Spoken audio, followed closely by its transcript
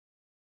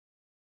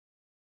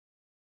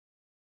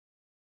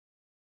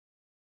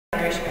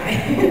Irish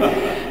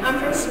guy. I'm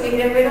from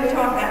Sweden, we don't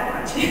talk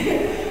that much.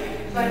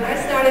 But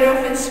I started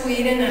off in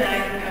Sweden, and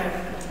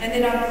I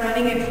ended up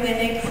running a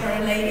clinic for a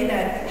lady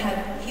that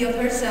had healed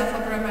herself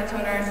of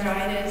rheumatoid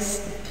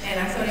arthritis. And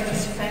I thought it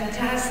was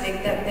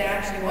fantastic that there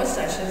actually was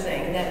such a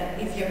thing,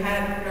 that if you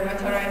had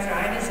rheumatoid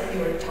arthritis and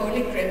you were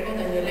totally crippled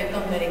and you lived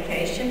on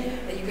medication,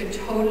 that you could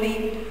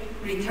totally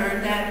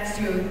return that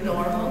to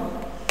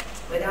normal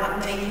without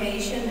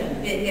medication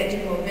and get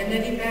your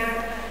mobility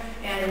back.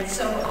 And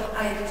so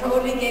I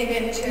totally gave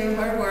in to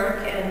her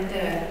work and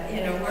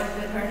worked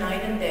with her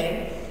night and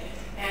day.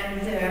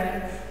 And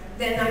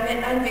then I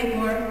met Ann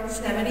Wigmore,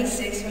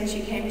 76, when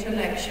she came to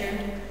lecture.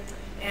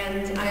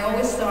 And I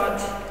always thought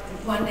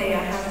one day I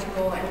have to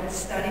go and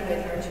study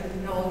with her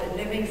to know the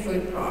living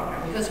food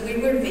program, because we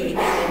were vegan,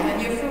 and when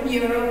you're from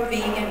Europe,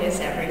 vegan is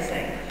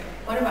everything.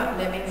 What about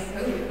living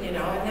food? You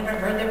know, I've never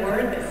heard the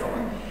word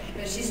before.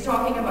 But she's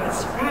talking about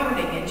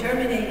sprouting and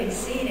germinating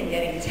seed and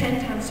getting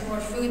 10 times more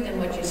food than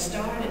what you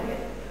started with.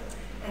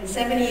 In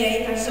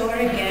 78, I saw her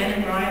again,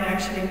 and Brian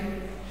actually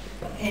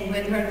came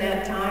with her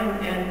that time,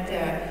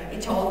 and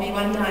he told me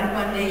one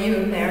day you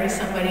would marry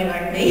somebody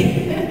like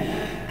me.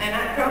 And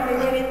I probably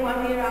went in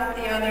one ear out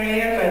the other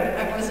ear,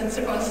 but I wasn't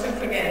supposed to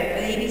forget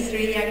it. At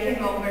 83, I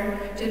came over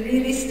to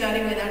really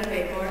study with Ann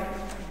Wigmore,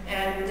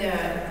 and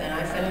then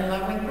I fell in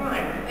love with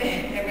Brian.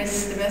 It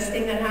was the best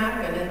thing that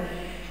happened. And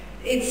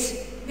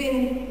it's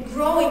been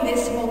growing,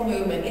 this whole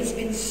movement. It's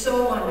been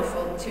so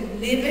wonderful to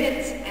live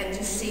it and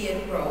to see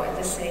it grow at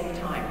the same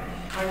time.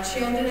 Our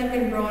children have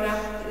been brought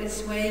up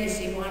this way. You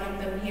see one of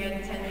them here,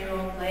 the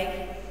 10-year-old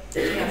Blake.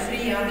 We have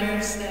 3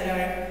 others that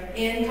are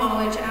in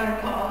college, out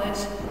of college,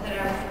 that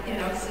have,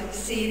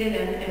 succeeded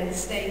and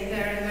stayed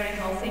very, very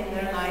healthy in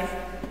their life.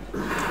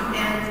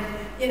 And,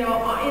 in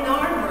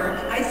our work,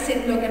 I sit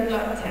and look at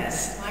blood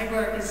tests. My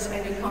work is,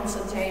 I do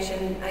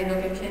consultation, I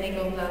look at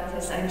clinical blood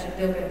tests, I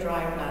look at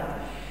dry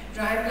blood.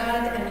 Dry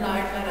blood and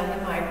live blood on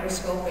the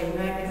microscope, where you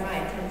magnify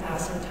it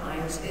 10,000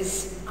 times,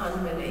 is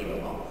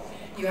unbelievable.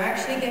 You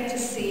actually get to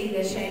see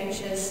the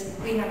changes.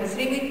 We have a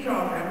 3-week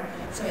program,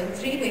 so in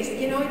 3 weeks,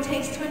 it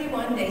takes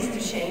 21 days to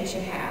change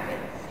a habit.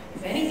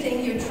 If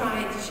anything, you're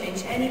trying to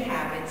change any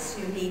habits,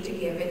 you need to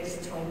give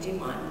it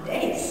 21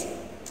 days.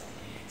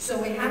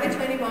 So we have a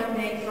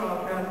 21-day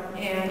program,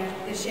 and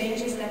the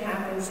changes that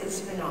happens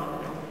is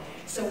phenomenal.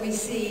 So we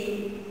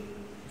see,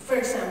 for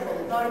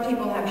example, a lot of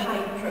people have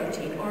high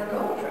protein or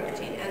low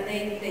protein, and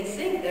they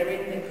think they're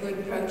in a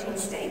good protein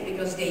state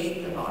because they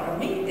eat a lot of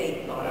meat,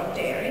 they eat a lot of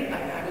dairy.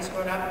 Like I was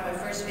brought up, my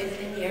first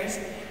 15 years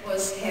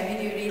was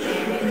heavy-duty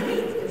dairy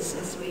meat, because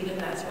in Sweden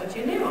that's what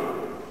you live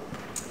on.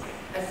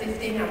 At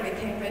 15 I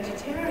became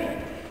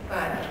vegetarian.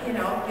 But,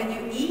 when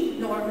you eat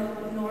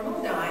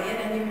normal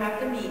diet and you have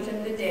the meat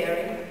and the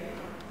dairy,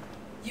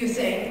 you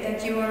think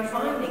that you are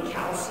fine in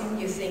calcium,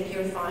 you think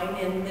you're fine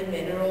in the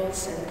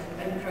minerals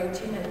and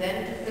protein, and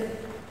then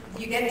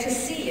you get to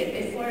see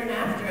it before and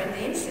after at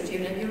the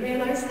Institute, and you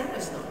realize that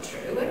was not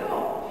true at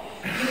all.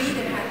 You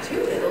either had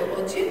too little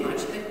or too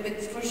much,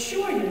 but for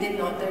sure you did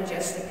not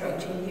digest the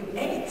protein you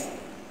ate.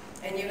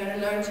 And you're going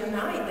to learn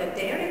tonight that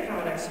dairy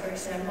products, for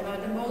example, are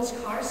the most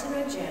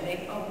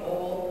carcinogenic of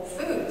all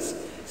foods.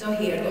 So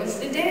here goes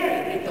the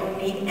dairy. We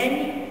don't need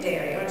any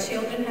dairy. Our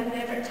children have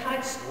never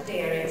touched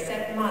dairy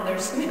except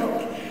mother's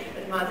milk.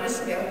 And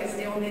mother's milk is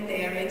the only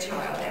dairy a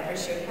child ever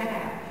should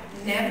have.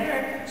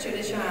 Never should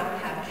a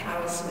child have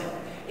cow's milk.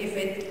 If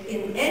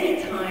in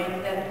any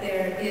time that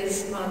there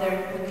is mother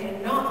who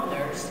cannot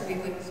nurse, we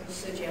would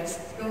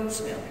suggest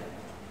goat's milk.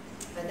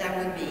 But that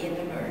would be an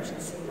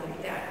emergency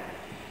like that.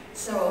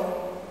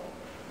 So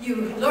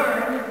you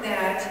learn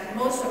that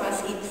most of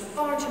us eat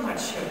far too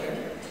much sugar.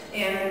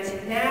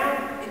 And now,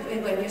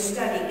 when you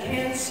study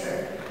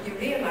cancer, you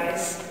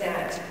realize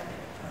that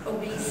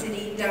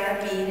obesity,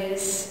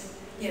 diabetes,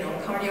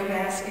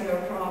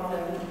 cardiovascular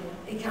problem,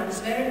 it comes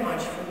very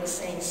much from the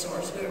same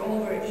source. We're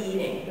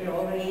overeating. We're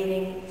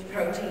overeating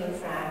protein,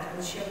 fat,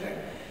 and sugar.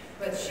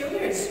 But sugar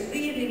is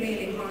really,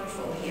 really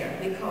harmful here,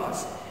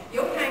 because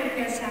your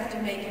pancreas have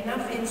to make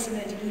enough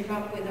insulin to keep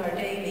up with our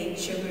daily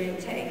sugar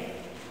intake.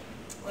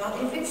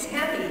 Well, if it's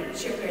heavy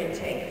sugar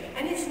intake,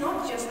 and it's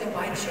not just the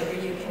white sugar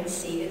you can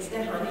see, it's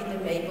the honey, the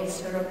maple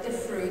syrup, the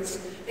fruits,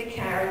 the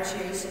carrot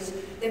juices,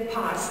 the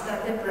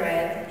pasta, the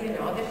bread,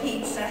 the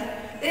pizza,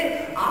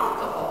 the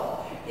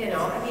alcohol,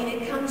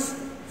 it comes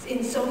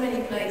in so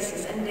many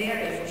places, and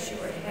dairy for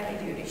sure,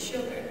 heavy-duty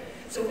sugar.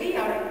 So we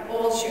are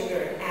all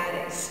sugar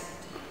addicts.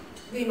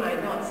 We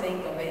might not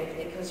think of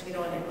it because we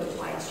don't want to put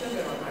white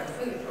sugar on our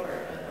food or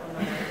on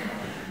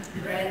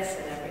our breads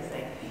and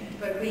everything,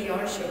 but we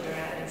are sugar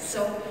addicts.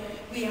 So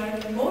we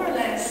are more or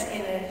less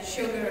in a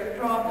sugar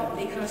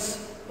problem,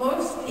 because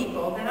most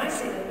people that I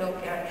sit and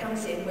look at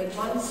comes in with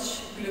one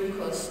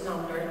glucose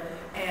number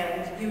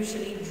and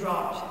usually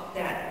drop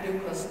that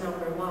glucose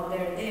number while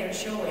they're there,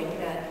 showing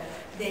that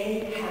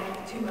they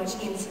have too much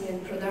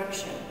insulin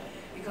production.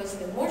 Because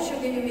the more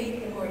sugar you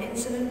eat, the more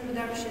insulin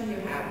production you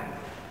have.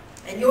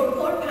 And your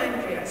poor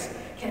pancreas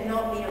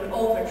cannot be on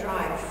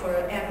overdrive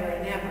forever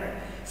and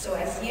ever. So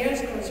as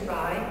years goes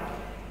by,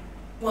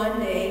 one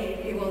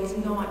day you will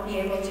not be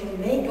able to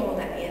make all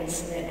that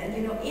insulin. And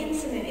you know,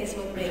 insulin is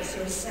what makes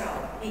your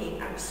cell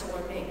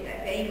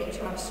able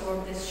to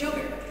absorb the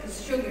sugar,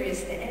 because sugar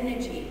is the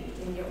energy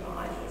in your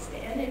body, it's the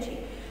energy.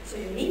 So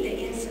you need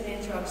the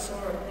insulin to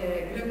absorb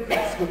the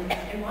glucose.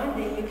 And one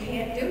day you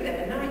can't do that,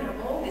 and now you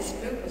have all this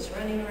glucose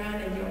running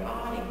around in your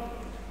body.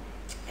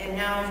 And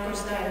now, of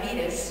course,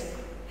 diabetes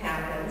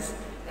happens,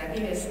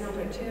 diabetes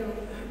number 2.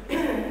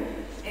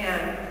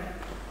 And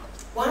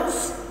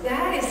once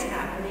that is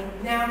happening,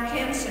 now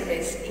cancer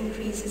risk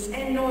increases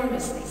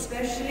enormously,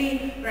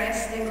 especially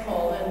breast and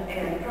colon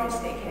and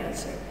prostate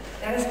cancer.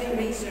 That has been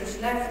researched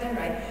left and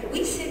right.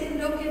 We sit and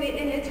look at it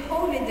in a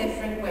totally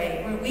different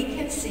way, where we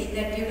can see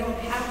that you don't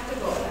have to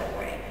go that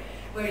way,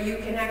 where you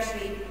can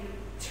actually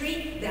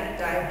treat that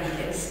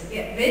diabetes,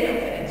 get rid of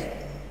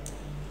it,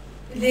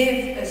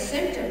 live a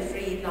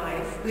symptom-free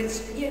life,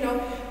 which, you know,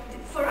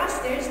 for us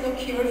there is no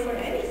cure for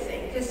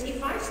anything, because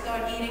if I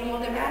start eating all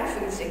the bad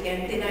foods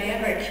again, did I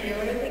ever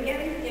cure it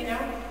again, you know?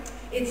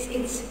 It's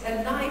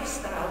a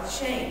lifestyle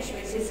change,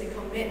 which is a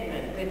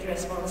commitment with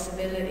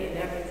responsibility and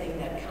everything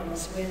that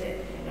comes with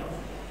it, you know.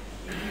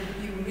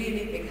 You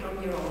really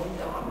become your own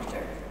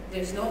doctor.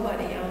 There's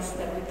nobody else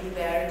that would be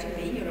better to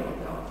be your own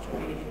doctor,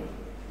 really.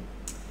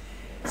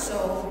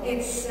 So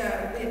it's,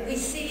 we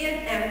see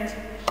it, and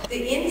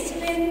the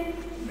insulin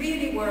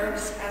really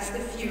works as the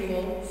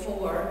fuel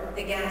for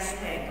the gas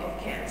tank of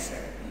cancer.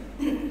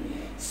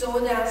 So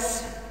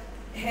does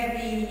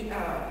heavy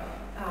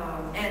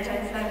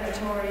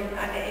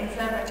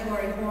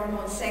inflammatory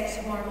hormones, sex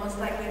hormones,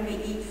 like when we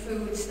eat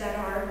foods that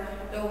are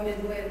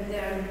loaded with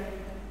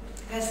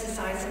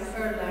pesticides and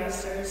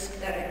fertilizers,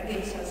 that it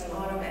gives us a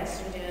lot of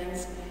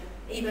estrogens,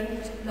 even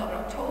a lot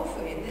of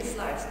tofu. In this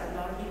lifestyle, a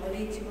lot of people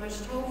eat too much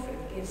tofu,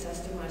 it gives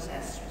us too much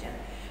estrogen.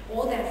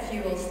 All that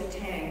fuels the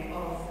tank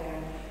of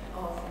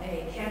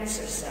a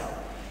cancer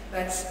cell.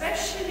 But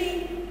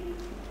especially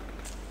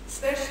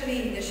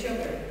the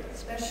sugar,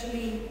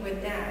 especially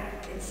with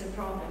that, it's a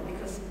problem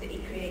because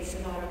it creates a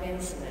lot of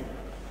insulin.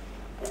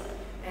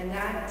 And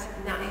that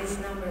is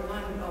number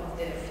 1 of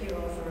the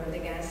fuel for the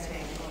gas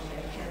tank of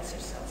the cancer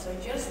cell. So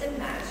just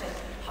imagine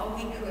how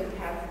we could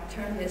have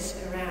turned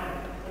this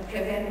around and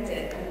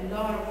prevented a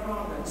lot of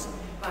problems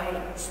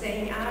by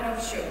staying out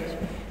of sugar.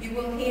 You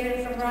will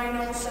hear from Brian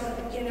also,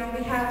 you know,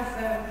 we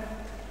have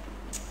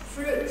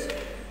fruit.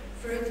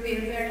 Fruit we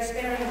are very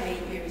sparingly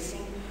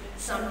using.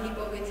 Some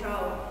people we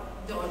tell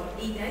don't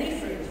eat any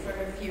fruit for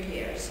a few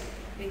years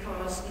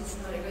because it's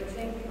not a good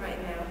thing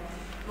right now.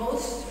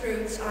 Most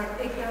fruits are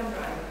picked and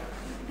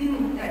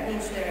ripe. That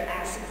means they're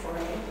acid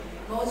forming.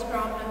 Most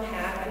problems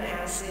have an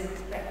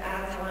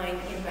acid-alkaline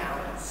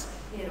imbalance.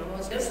 You know,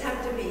 most just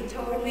have to be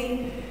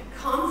totally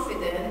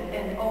confident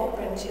and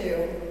open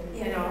to,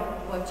 you know,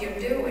 what you're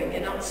doing,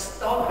 and not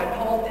stop and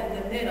hold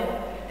in the middle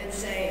and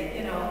say,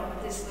 you know,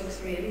 this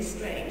looks really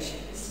strange.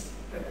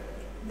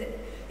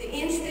 The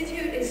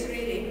Institute is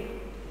really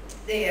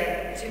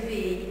there to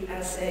be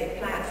as a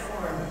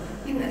platform,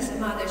 as a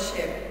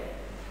mothership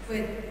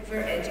for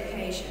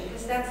education,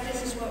 because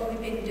this is what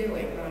we've been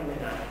doing, Ron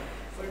and I.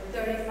 For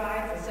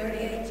 35 or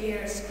 38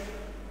 years,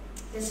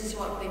 this is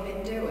what we've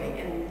been doing.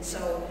 And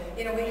so,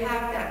 you know, we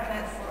have that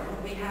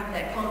platform, we have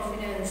that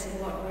confidence in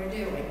what we're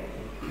doing.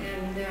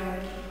 And,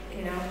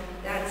 you know,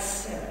 that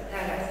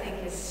I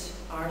think is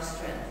our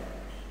strength,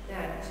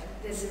 that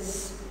this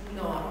is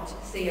not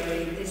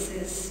theory, this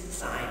is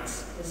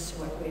science, this is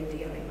what we're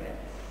dealing with.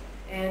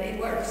 And it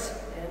works,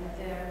 and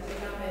we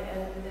love it,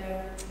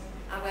 and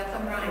I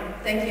welcome Brian.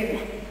 Thank you.